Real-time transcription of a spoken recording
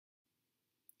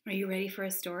Are you ready for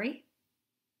a story?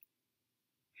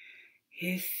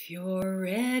 If you're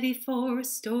ready for a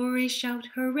story, shout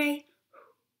hooray.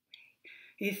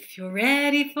 If you're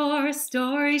ready for a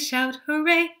story, shout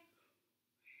hooray.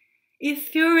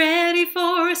 If you're ready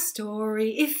for a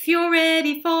story, if you're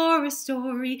ready for a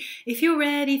story, if you're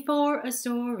ready for a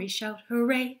story, shout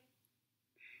hooray.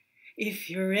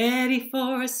 If you're ready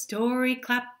for a story,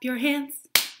 clap your hands.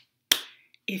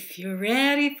 If you're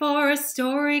ready for a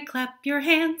story, clap your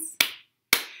hands.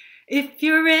 If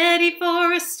you're ready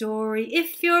for a story,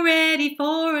 if you're ready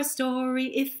for a story,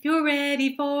 if you're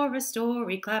ready for a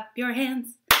story, clap your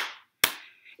hands.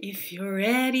 If you're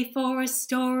ready for a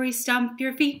story, stomp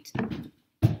your feet.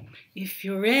 If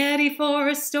you're ready for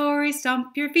a story,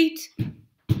 stomp your feet.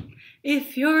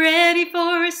 If you're ready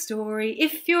for a story,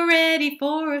 if you're ready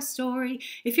for a story,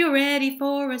 if you're ready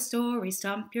for a story,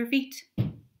 stomp your feet.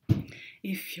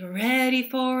 If you're ready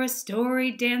for a story,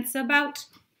 dance about.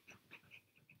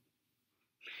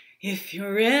 If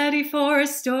you're ready for a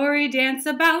story, dance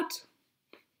about.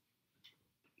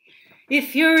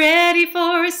 If you're ready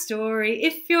for a story,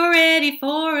 if you're ready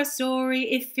for a story,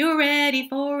 if you're ready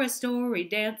for a story,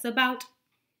 dance about.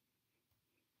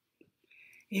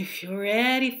 If you're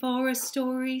ready for a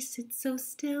story, sit so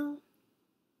still.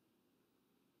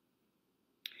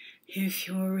 If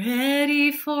you're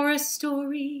ready for a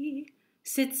story,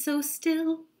 sit so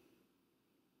still.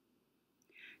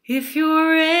 If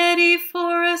you're ready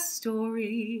for a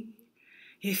story,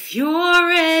 if you're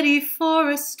ready for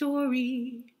a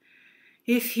story,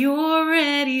 if you're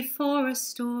ready for a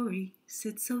story,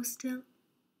 sit so still.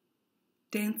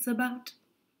 Dance about,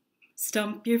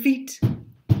 stomp your feet,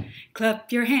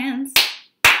 clap your hands,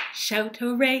 shout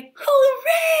hooray,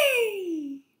 hooray!